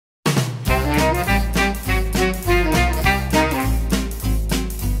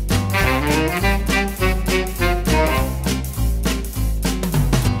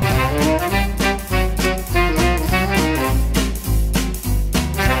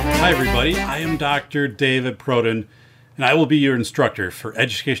Hi everybody, I am Dr. David Perrodin, and I will be your instructor for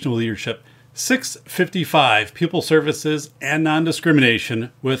Educational Leadership 655, Pupil Services and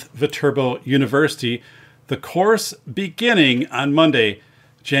Nondiscrimination with Viterbo University, the course beginning on Monday,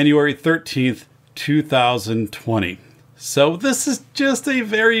 January 13th, 2020. So this is just a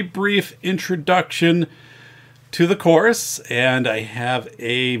very brief introduction to the course, and I have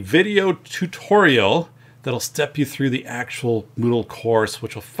a video tutorial that'll step you through the actual Moodle course,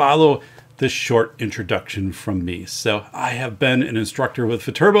 which will follow this short introduction from me. So I have been an instructor with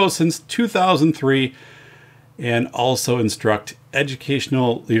Viterbo since 2003 and also instruct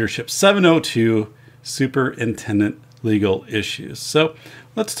Educational Leadership 702 Superintendent Legal Issues. So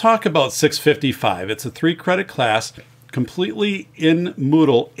let's talk about 655. It's a 3-credit class, completely in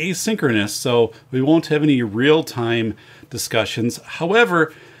Moodle, asynchronous, so we won't have any real-time discussions.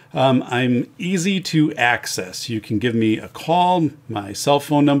 However, I'm easy to access. You can give me a call. My cell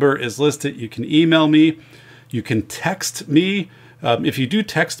phone number is listed. You can email me. You can text me. If you do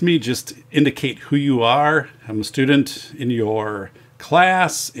text me, just indicate who you are. I'm a student in your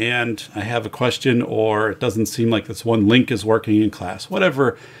class and I have a question, or it doesn't seem like this one link is working in class,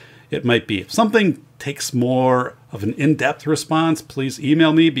 whatever it might be. If something takes more of an in-depth response, please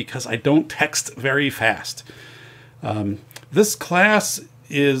email me because I don't text very fast. This class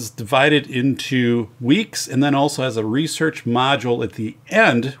is divided into weeks and then also has a research module at the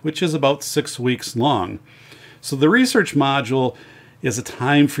end, which is about 6 weeks long. So the research module is a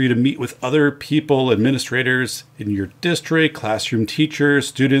time for you to meet with other people, administrators in your district, classroom teachers,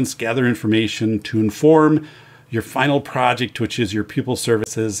 students, gather information to inform your final project, which is your Pupil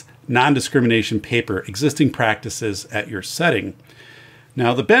Services Non-Discrimination paper, existing practices at your setting.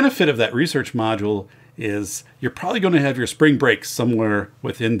 Now, the benefit of that research module is you're probably going to have your spring break somewhere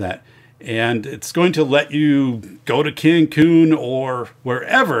within that. And it's going to let you go to Cancun or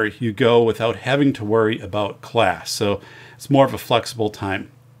wherever you go without having to worry about class. So it's more of a flexible time.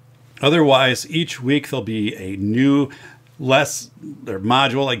 Otherwise, each week there'll be a new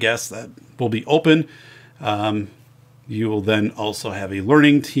module, I guess, that will be open. You will then also have a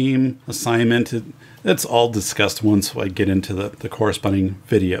learning team assignment. It's all discussed once I get into the corresponding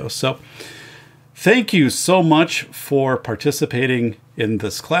video. So thank you so much for participating in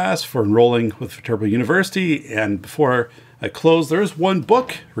this class, for enrolling with Viterbo University. And before I close, there's one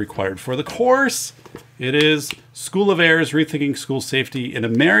book required for the course. It is School of Errors, Rethinking School Safety in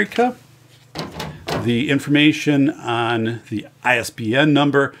America. The information on the ISBN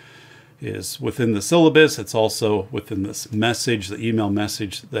number is within the syllabus. It's also within this message, the email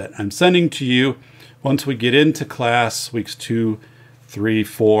message that I'm sending to you. Once we get into class, weeks 2, 3,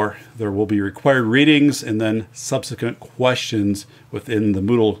 4, there will be required readings and then subsequent questions within the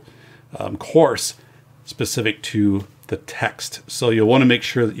Moodle course specific to the text. So you'll want to make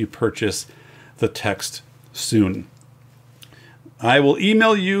sure that you purchase the text soon. I will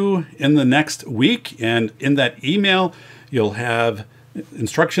email you in the next week, and in that email, you'll have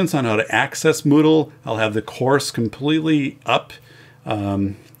instructions on how to access Moodle. I'll have the course completely up.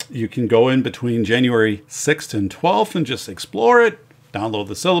 You can go in between January 6th and 12th and just explore it. Download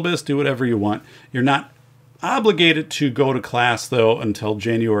the syllabus, do whatever you want. You're not obligated to go to class, though, until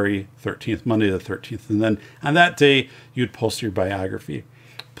January 13th, Monday the 13th. And then on that day, you'd post your biography.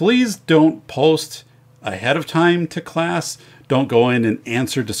 Please don't post ahead of time to class. Don't go in and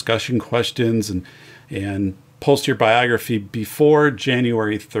answer discussion questions and post your biography before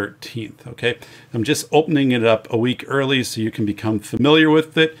January 13th, okay? I'm just opening it up a week early so you can become familiar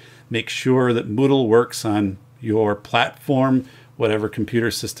with it. Make sure that Moodle works on your platform, whatever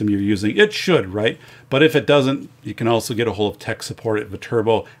computer system you're using. It should, right? But if it doesn't, you can also get a hold of tech support at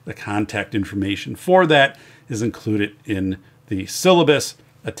Viterbo. The contact information for that is included in the syllabus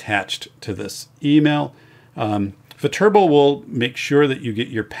attached to this email. Viterbo will make sure that you get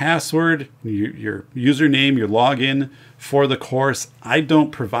your password, your username, your login for the course. I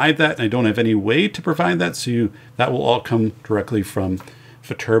don't provide that, and I don't have any way to provide that, so that will all come directly from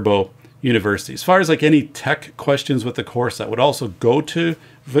Viterbo University. As far as like any tech questions with the course, that would also go to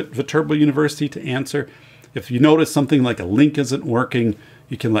Viterbo University to answer. If you notice something like a link isn't working,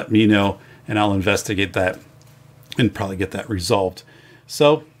 you can let me know and I'll investigate that and probably get that resolved.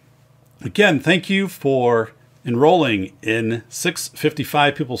 So again, thank you for enrolling in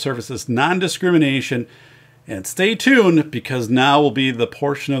 655 Pupil Services Non-Discrimination, and stay tuned because now will be the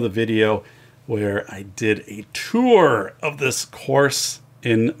portion of the video where I did a tour of this course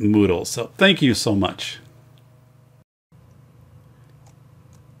in Moodle. So thank you so much.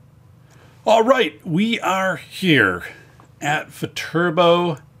 All right, we are here at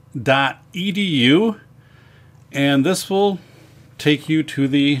viterbo.edu, and this will take you to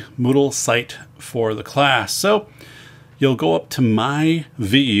the Moodle site for the class. So you'll go up to My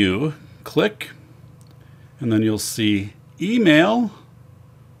VU, click, and then you'll see Email,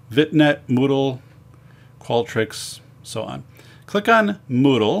 VitNet, Moodle, Qualtrics, so on. Click on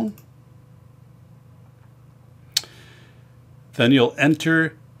Moodle. Then you'll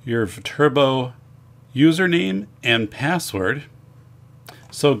enter your Viterbo username and password.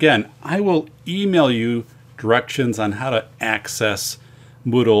 So again, I will email you directions on how to access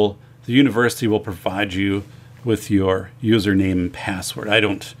Moodle. The university will provide you with your username and password. I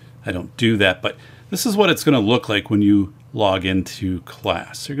don't do that, but this is what it's going to look like when you log into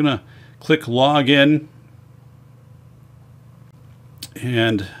class. You're going to click Login,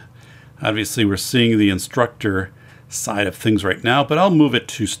 and obviously we're seeing the instructor side of things right now, but I'll move it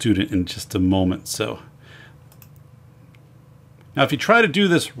to student in just a moment. So now if you try to do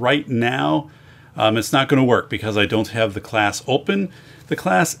this right now, it's not going to work because I don't have the class open. The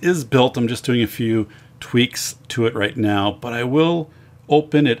class is built. I'm just doing a few tweaks to it right now, but I will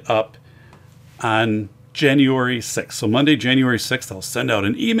open it up on January 6th. So Monday, January 6th, I'll send out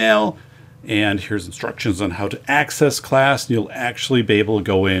an email, and here's instructions on how to access class. And you'll actually be able to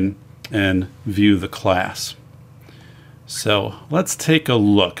go in and view the class. So let's take a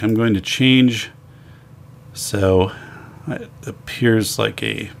look. I'm going to change so it appears like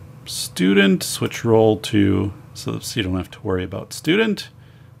a student, switch role to, so you don't have to worry about student.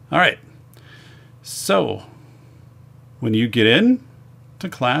 All right. So when you get in to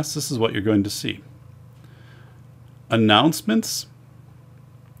class, this is what you're going to see. Announcements.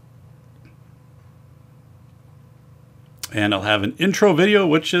 And I'll have an intro video,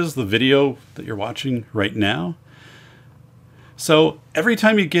 which is the video that you're watching right now. So every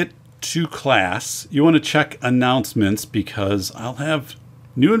time you get to class, you want to check announcements because I'll have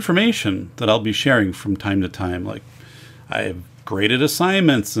new information that I'll be sharing from time to time. Like I have graded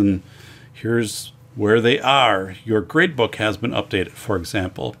assignments and here's where they are. Your gradebook has been updated, for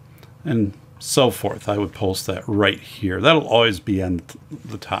example, and so forth. I would post that right here. That'll always be on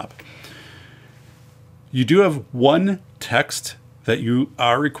the top. You do have one text that you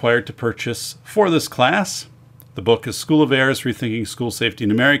are required to purchase for this class. The book is School of Errors, Rethinking School Safety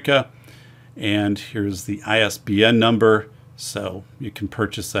in America. And here's the ISBN number. So you can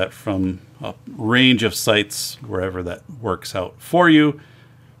purchase that from a range of sites, wherever that works out for you.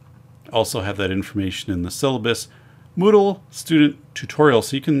 Also have that information in the syllabus. Moodle student tutorial.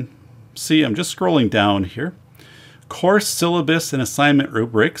 So you can see, I'm just scrolling down here. Course syllabus and assignment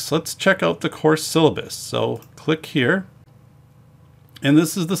rubrics. Let's check out the course syllabus. So click here. And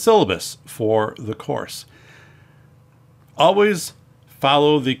this is the syllabus for the course. Always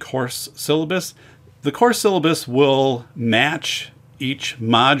follow the course syllabus. The course syllabus will match each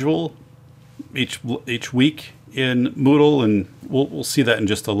module each week in Moodle, and we'll see that in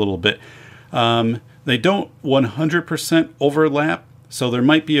just a little bit. They don't 100% overlap, so there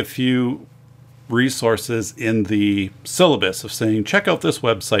might be a few resources in the syllabus of saying, check out this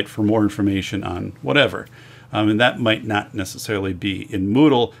website for more information on whatever. And that might not necessarily be in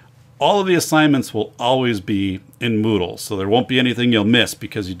Moodle. All of the assignments will always be in Moodle, so there won't be anything you'll miss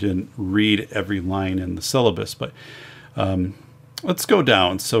because you didn't read every line in the syllabus. But let's go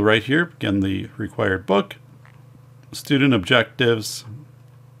down. So right here, again, the required book, student objectives,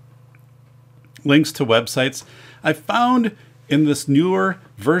 links to websites. I found in this newer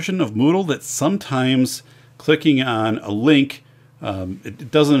version of Moodle that sometimes clicking on a link,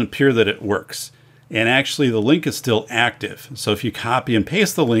 it doesn't appear that it works. And actually the link is still active. So if you copy and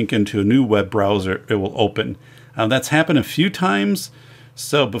paste the link into a new web browser, it will open. That's happened a few times.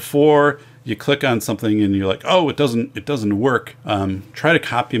 So before you click on something and you're like, oh, it doesn't work, try to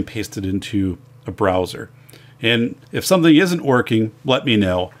copy and paste it into a browser. And if something isn't working, let me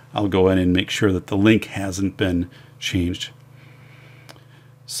know. I'll go in and make sure that the link hasn't been changed.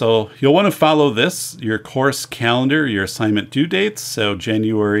 So you'll want to follow this, your course calendar, your assignment due dates. So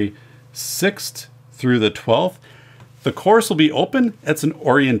January 6th through the 12th. The course will be open. It's an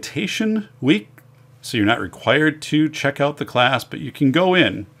orientation week, so you're not required to check out the class, but you can go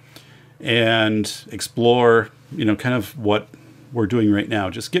in and explore, kind of what we're doing right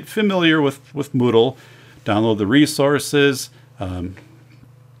now. Just get familiar with Moodle, download the resources,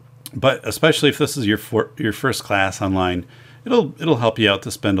 but especially if this is your first class online, it'll help you out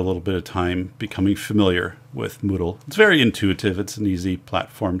to spend a little bit of time becoming familiar with Moodle. It's very intuitive. It's an easy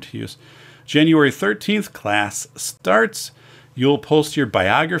platform to use. January 13th, class starts. You'll post your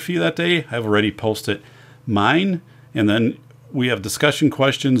biography that day. I've already posted mine. And then we have discussion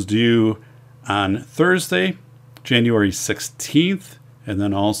questions due on Thursday, January 16th. And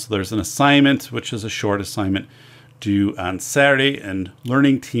then also there's an assignment, which is a short assignment, due on Saturday, and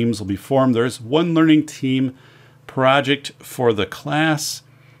learning teams will be formed. There's one learning team project for the class.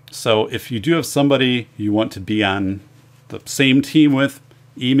 So if you do have somebody you want to be on the same team with,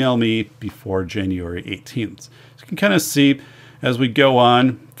 email me before January 18th. So you can kind of see as we go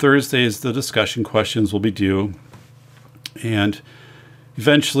on. Thursdays, the discussion questions will be due. And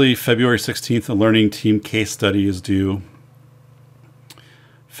eventually, February 16th, the learning team case study is due.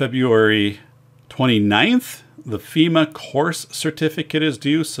 February 29th, the FEMA course certificate is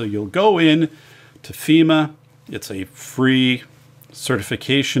due. So you'll go in to FEMA. It's a free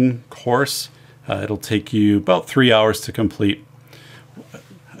certification course. It'll take you about 3 hours to complete.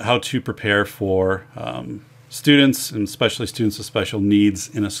 How to prepare for students, and especially students with special needs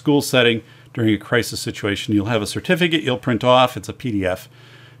in a school setting during a crisis situation. You'll have a certificate you'll print off. It's a PDF.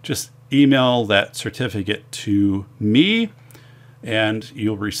 Just email that certificate to me and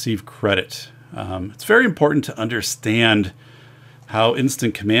you'll receive credit. It's very important to understand how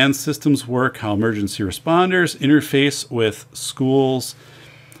instant command systems work, how emergency responders interface with schools,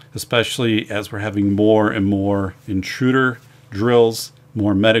 especially as we're having more and more intruder drills,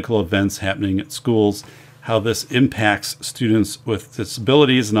 more medical events happening at schools, how this impacts students with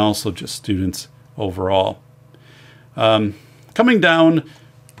disabilities and also just students overall. Coming down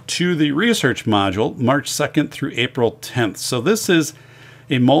to the research module, March 2nd through April 10th. So this is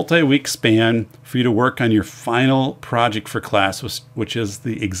a multi-week span for you to work on your final project for class, which is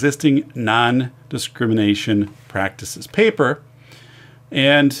the existing non-discrimination practices paper.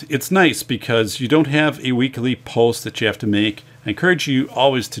 And it's nice because you don't have a weekly post that you have to make. I encourage you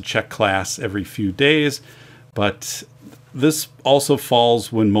always to check class every few days, but this also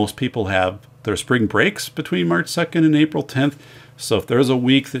falls when most people have their spring breaks between March 2nd and April 10th. So if there's a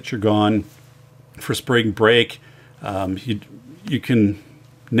week that you're gone for spring break, you can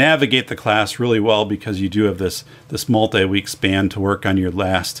navigate the class really well because you do have this multi-week span to work on your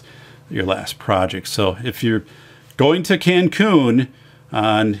last project. So if you're going to Cancun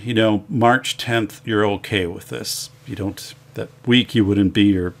on March 10th, you're okay with this. You don't, that week you wouldn't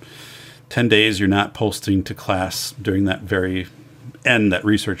be, or 10 days you're not posting to class during that very end, that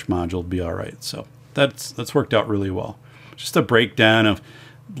research module will be all right. So that's worked out really well. Just a breakdown of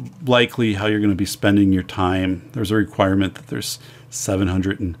likely how you're going to be spending your time. There's a requirement that there's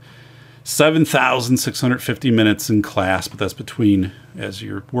 7,650 minutes in class, but that's between as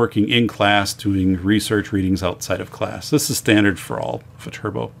you're working in class, doing research readings outside of class. This is standard for all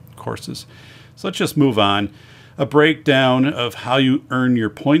Viterbo courses. So let's just move on. A breakdown of how you earn your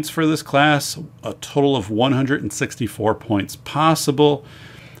points for this class, a total of 164 points possible,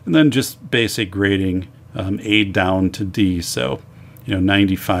 and then just basic grading, A down to D. So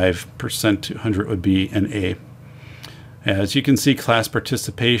 95% to 100 would be an A. As you can see, class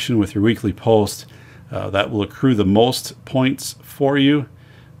participation with your weekly post, that will accrue the most points for you,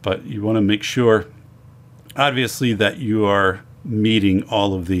 but you want to make sure, obviously, that you are meeting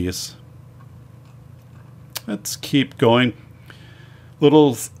all of these. Let's keep going.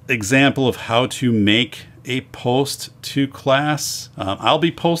 Little example of how to make a post to class. I'll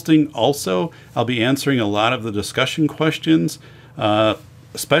be posting also. I'll be answering a lot of the discussion questions,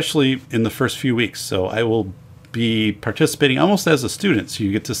 especially in the first few weeks. So I will be participating almost as a student, so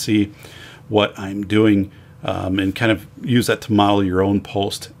you get to see what I'm doing and kind of use that to model your own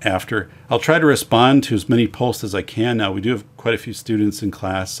post after. I'll try to respond to as many posts as I can. Now, we do have quite a few students in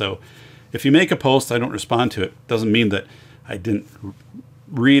class, so if you make a post, I don't respond to it. Doesn't mean that I didn't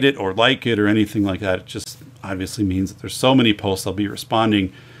read it or like it or anything like that. It just obviously means that there's so many posts I'll be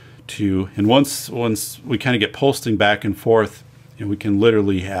responding to. And once we kind of get posting back and forth, we can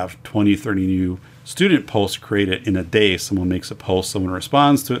literally have 20, 30 new student posts created in a day. Someone makes a post, someone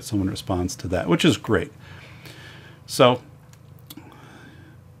responds to it, someone responds to that, which is great. So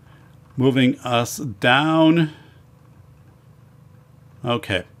moving us down.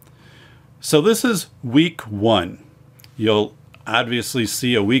 Okay. So this is week 1. You'll obviously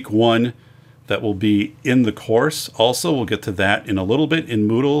see a week 1 that will be in the course. Also, we'll get to that in a little bit in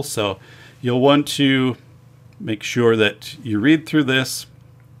Moodle. So you'll want to make sure that you read through this.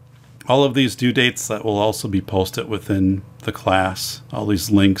 All of these due dates that will also be posted within the class. All these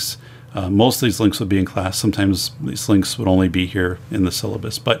links. Most of these links will be in class. Sometimes these links would only be here in the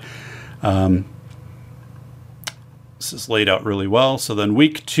syllabus. But this is laid out really well. So then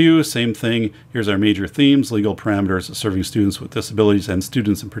week 2, same thing. Here's our major themes: legal parameters of serving students with disabilities and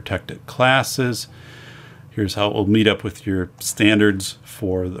students in protected classes. Here's how it will meet up with your standards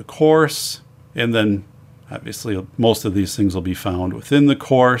for the course. And then obviously most of these things will be found within the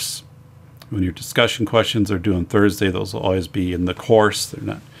course. When your discussion questions are due on Thursday, those will always be in the course. They're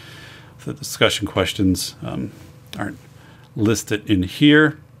not the discussion questions. aren't listed in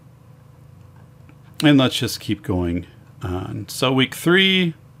here. And let's just keep going on. So week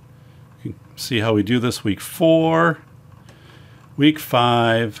 3, you can see how we do this. Week 4, week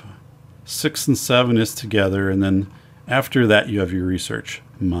 5, 6 and 7 is together. And then after that, you have your research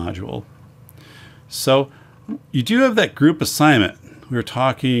module. So you do have that group assignment. We were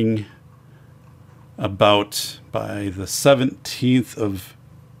talking about by the 17th of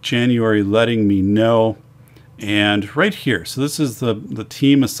January, letting me know. And right here, so this is the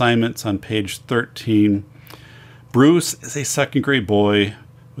team assignments on page 13. Bruce is a second grade boy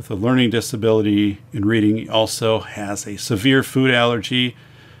with a learning disability in reading. He also has a severe food allergy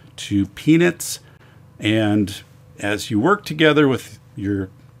to peanuts. And as you work together with your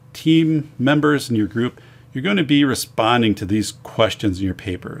team members in your group, you're going to be responding to these questions in your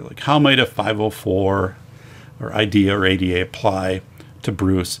paper, like how might a 504 or IDEA or ADA apply to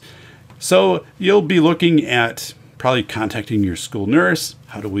Bruce? So you'll be looking at probably contacting your school nurse.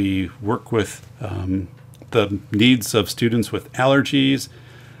 How do we work with the needs of students with allergies?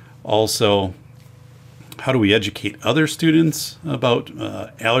 Also, how do we educate other students about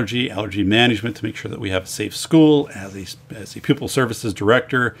allergy management to make sure that we have a safe school? As a pupil services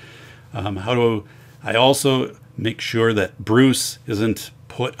director, how do I also make sure that Bruce isn't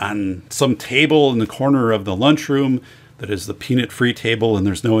put on some table in the corner of the lunchroom that is the peanut-free table and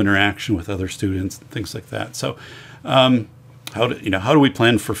there's no interaction with other students, things like that. So how do we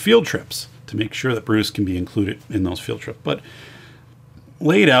plan for field trips to make sure that Bruce can be included in those field trips? But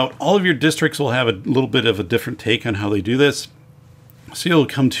laid out, all of your districts will have a little bit of a different take on how they do this. So you'll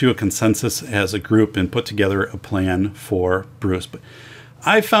come to a consensus as a group and put together a plan for Bruce. But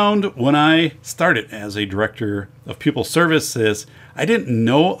I found when I started as a director of pupil services, I didn't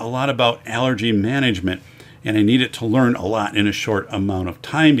know a lot about allergy management, and I needed to learn a lot in a short amount of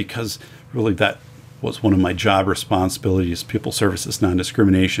time because really that was one of my job responsibilities, pupil services,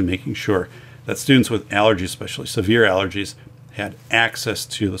 non-discrimination, making sure that students with allergies, especially severe allergies, had access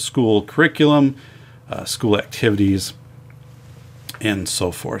to the school curriculum, school activities, and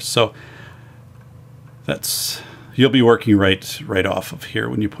so forth. So you'll be working right off of here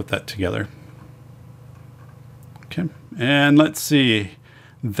when you put that together. Okay, and let's see.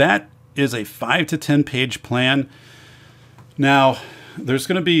 That is a 5 to 10 page plan. Now, there's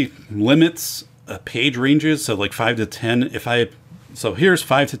going to be limits, page ranges, so like 5 to 10. So here's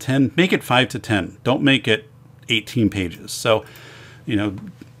 5 to 10. Make it 5 to 10. Don't make it 18 pages. So,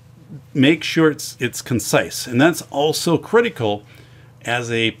 make sure it's concise, and that's also critical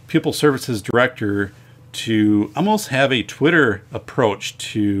as a pupil services director to almost have a Twitter approach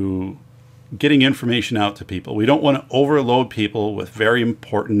to getting information out to people. We don't want to overload people with very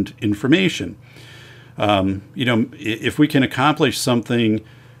important information. If we can accomplish something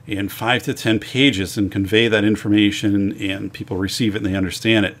in 5 to 10 pages and convey that information and people receive it and they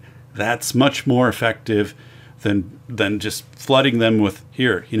understand it, that's much more effective than just flooding them with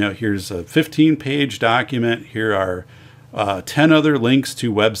here's a 15-page document. Here are 10 other links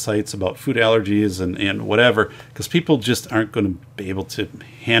to websites about food allergies and whatever, because people just aren't going to be able to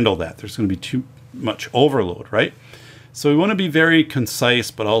handle that. There's going to be too much overload, right? So we want to be very concise,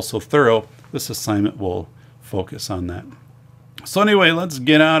 but also thorough. This assignment will focus on that. So anyway, let's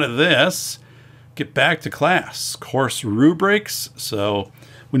get out of this, get back to class. Course rubrics. So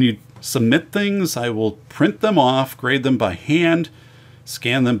when you submit things, I will print them off, grade them by hand,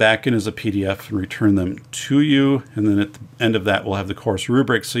 scan them back in as a PDF and return them to you. And then at the end of that, we'll have the course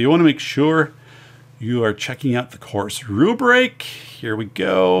rubric. So you want to make sure you are checking out the course rubric. Here we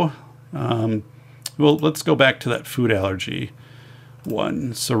go. Well, let's go back to that food allergy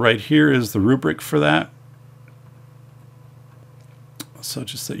one. So right here is the rubric for that. So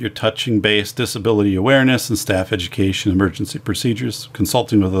just that you're touching base, disability awareness and staff education, emergency procedures,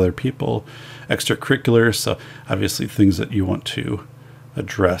 consulting with other people, extracurriculars. So obviously things that you want to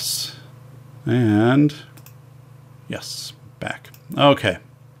address. And yes, back. Okay.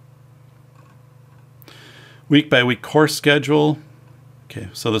 Week by week course schedule. Okay,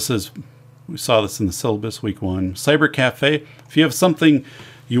 so we saw this in the syllabus, week 1. Cyber Cafe. If you have something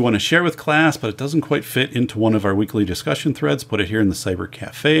you want to share with class, but it doesn't quite fit into one of our weekly discussion threads, put it here in the Cyber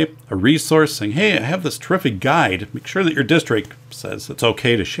Cafe. A resource saying, hey, I have this terrific guide. Make sure that your district says it's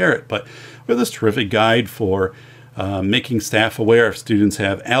okay to share it, but we have this terrific guide for making staff aware if students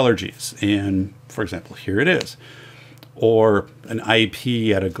have allergies. And for example, here it is. Or an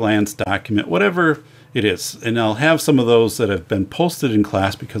IEP at a glance document, whatever it is. And I'll have some of those that have been posted in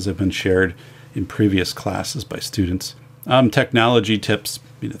class because they've been shared in previous classes by students. Technology tips,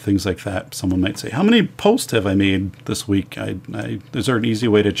 things like that. Someone might say, how many posts have I made this week? Is there an easy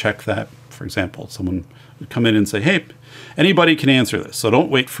way to check that For example, someone would come in and say, hey, anybody can answer this. So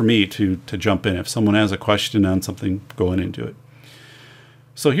don't wait for me to jump in. If someone has a question on something, go in and do it.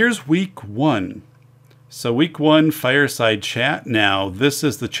 So here's week 1. So week 1, fireside chat. Now, this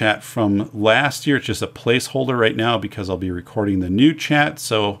is the chat from last year. It's just a placeholder right now because I'll be recording the new chat.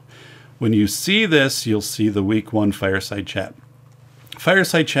 So when you see this, you'll see the week 1 fireside chat.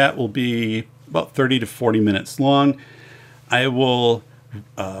 Fireside chat will be about 30 to 40 minutes long. I will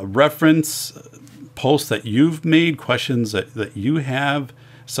reference posts that you've made, questions that you have.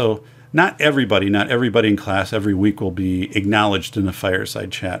 So not everybody in class every week will be acknowledged in a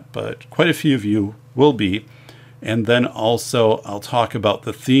fireside chat, but quite a few of you will be. And then also I'll talk about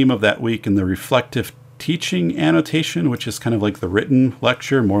the theme of that week in the reflective teaching annotation, which is kind of like the written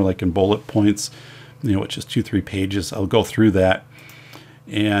lecture, more like in bullet points, which is 2-3 pages. I'll go through that.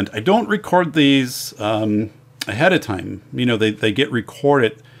 And I don't record these ahead of time. They get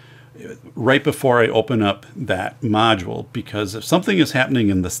recorded right before I open up that module, because if something is happening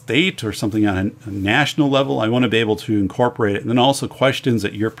in the state or something on a national level, I want to be able to incorporate it. And then also questions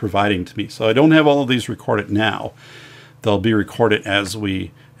that you're providing to me. So I don't have all of these recorded now. They'll be recorded as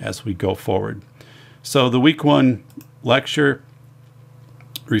we go forward. So the week 1 lecture,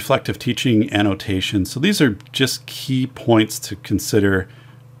 reflective teaching annotation. So these are just key points to consider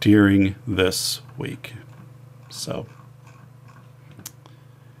during this week.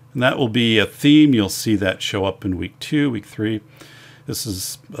 And that will be a theme. You'll see that show up in week 2, week 3. This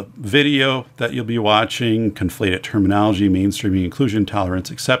is a video that you'll be watching, conflated terminology, mainstreaming, inclusion,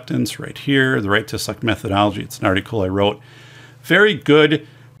 tolerance, acceptance, right here, the right to select methodology. It's an article I wrote. Very good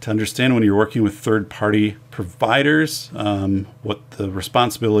to understand when you're working with third-party providers, what the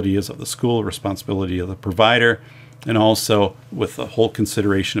responsibility is of the school, responsibility of the provider, and also with the whole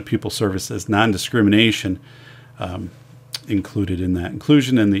consideration of pupil services, non-discrimination, included in that.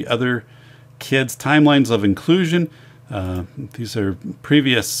 Inclusion and the other kids, timelines of inclusion. These are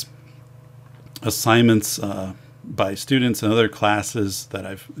previous assignments by students and other classes that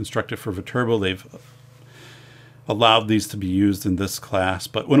I've instructed for Viterbo. They've allowed these to be used in this class.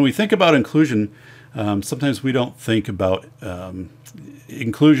 But when we think about inclusion, sometimes we don't think about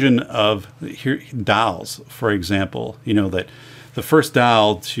inclusion of dolls, for example, that the first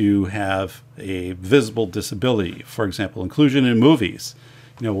doll to have a visible disability, for example, inclusion in movies,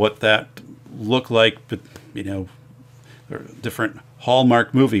 what that looked like, but, different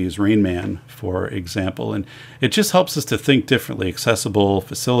Hallmark movies, Rain Man, for example. And it just helps us to think differently, accessible,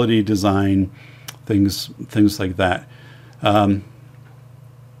 facility design, things like that.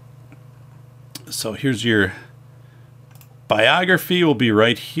 So here's your biography will be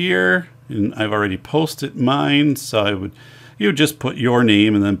right here. And I've already posted mine. So you would just put your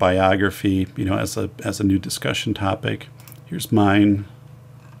name and then biography, as a new discussion topic. Here's mine.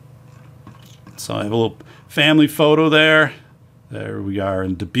 So I have a little family photo there. There we are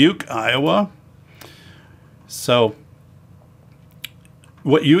in Dubuque, Iowa. So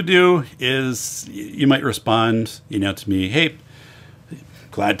what you do is you might respond, to me, hey,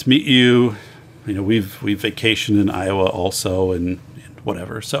 glad to meet you. We've vacationed in Iowa also and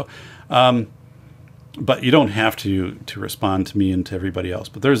whatever. So, but you don't have to respond to me and to everybody else.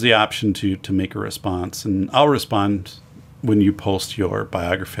 But there's the option to make a response. And I'll respond when you post your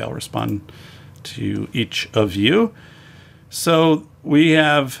biography. I'll respond to each of you. So we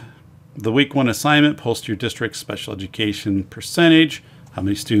have the week 1 assignment, post your district special education percentage, how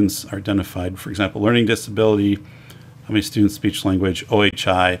many students are identified, for example, learning disability, how many students speech language,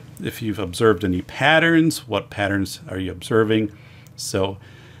 OHI. If you've observed any patterns, what patterns are you observing? So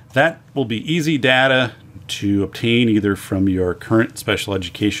that will be easy data to obtain either from your current special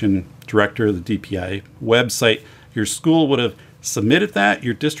education director, the DPI website. Your school would have submitted that,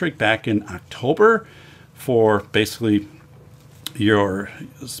 your district, back in October for basically your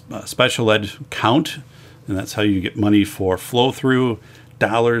special ed count. And that's how you get money for flow-through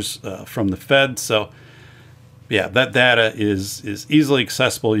dollars from the Fed. So yeah, that data is easily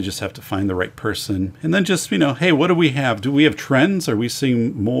accessible. You just have to find the right person. And then just, hey, what do we have? Do we have trends? Are we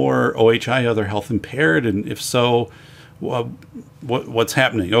seeing more OHI, other health impaired? And if so, what's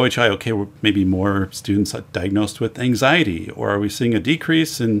happening? OHI, okay, maybe more students diagnosed with anxiety. Or are we seeing a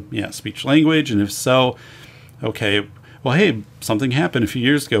decrease in speech language? And if so, okay, well, hey, something happened a few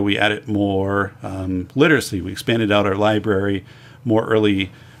years ago. We added more literacy. We expanded out our library, more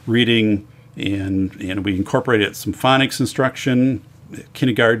early reading, and we incorporated some phonics instruction,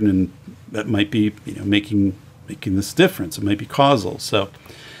 kindergarten, and that might be making this difference. It might be causal. So,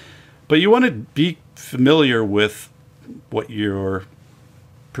 but you want to be familiar with what your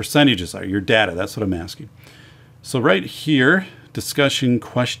percentages are, your data. That's what I'm asking. So right here, Discussion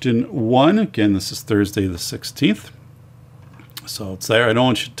question 1. Again, this is Thursday the 16th. So it's there. I don't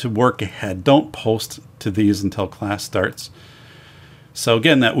want you to work ahead. Don't post to these until class starts. So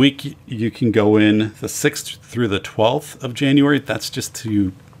again, that week you can go in the 6th through the 12th of January. That's just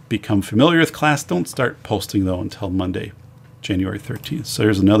to become familiar with class. Don't start posting though until Monday, January 13th. So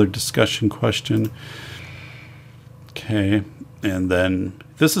here's another discussion question. Okay. And then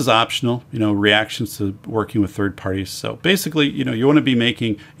this is optional, reactions to working with third parties. So basically, you want to be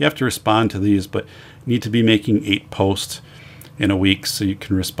you have to respond to these, but you need to be making 8 posts in a week so you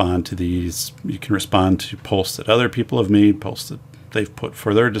can respond to these. You can respond to posts that other people have made, posts that they've put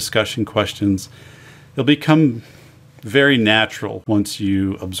for their discussion questions. It'll become very natural once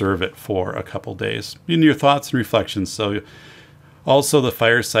you observe it for a couple days in your thoughts and reflections. So also the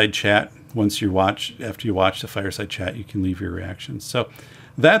fireside chat, after you watch the fireside chat, you can leave your reactions. So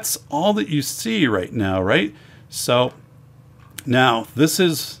that's all that you see right now, right? So now this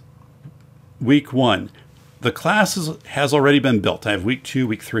is week 1. The class has already been built. I have week 2,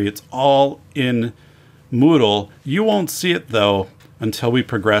 week 3. It's all in Moodle. You won't see it though until we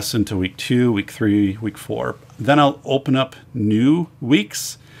progress into week 2, week 3, week 4. Then I'll open up new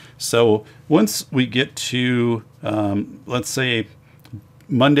weeks. So once we get to, let's say,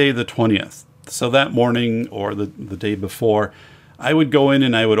 Monday the 20th, so that morning or the day before, I would go in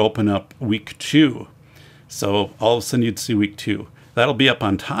and I would open up week 2. So all of a sudden you'd see week 2. That'll be up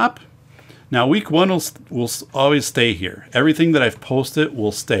on top. Now week 1 will always stay here. Everything that I've posted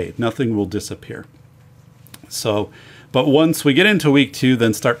will stay. Nothing will disappear. So, but once we get into week 2,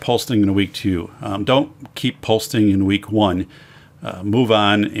 then start posting in week 2. Don't keep posting in week 1. Move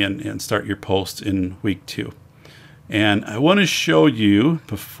on and start your post in week 2. And I want to show you,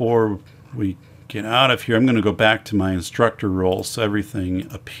 before we get out of here, I'm going to go back to my instructor role so everything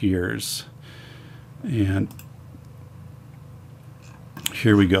appears. And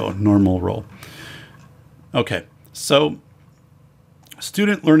here we go, normal role. Okay, so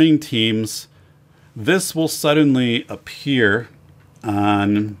student learning teams, this will suddenly appear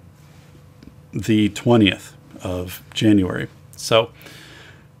on the 20th of January. So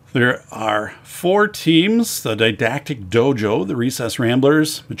there are 4 teams: the Didactic Dojo, the Recess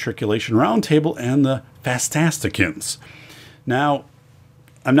Ramblers, Matriculation Roundtable, and the Fastasticans. Now,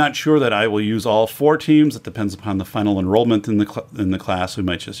 I'm not sure that I will use all 4 teams. It depends upon the final enrollment in the class. We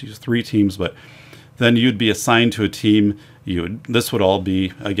might just use 3 teams, but then you'd be assigned to a team. This would all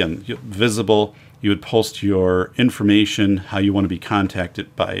be, again, visible. You would post your information, how you want to be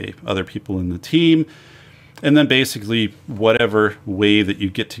contacted by other people in the team. And then basically whatever way that you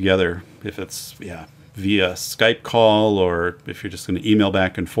get together, if it's via Skype call, or if you're just going to email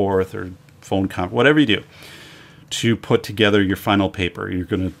back and forth, or phone conference, whatever you do, to put together your final paper. You're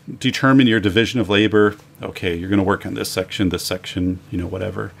going to determine your division of labor. Okay, you're going to work on this section,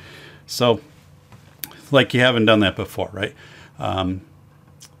 whatever. So like you haven't done that before, right?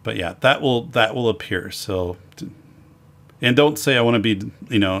 But yeah, that will appear. So, and don't say I want to be,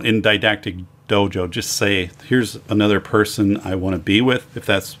 in Didactic Dojo. Just say, here's another person I want to be with, if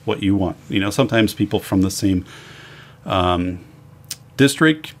that's what you want. Sometimes people from the same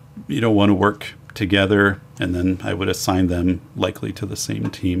district, want to work together, and then I would assign them likely to the same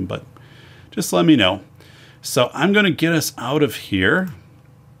team, but just let me know. So I'm going to get us out of here.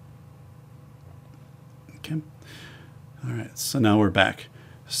 Okay. All right. So now we're back.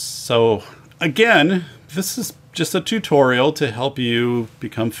 So again, this is just a tutorial to help you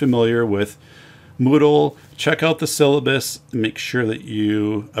become familiar with Moodle. Check out the syllabus, make sure that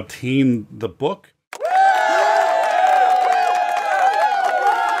you obtain the book.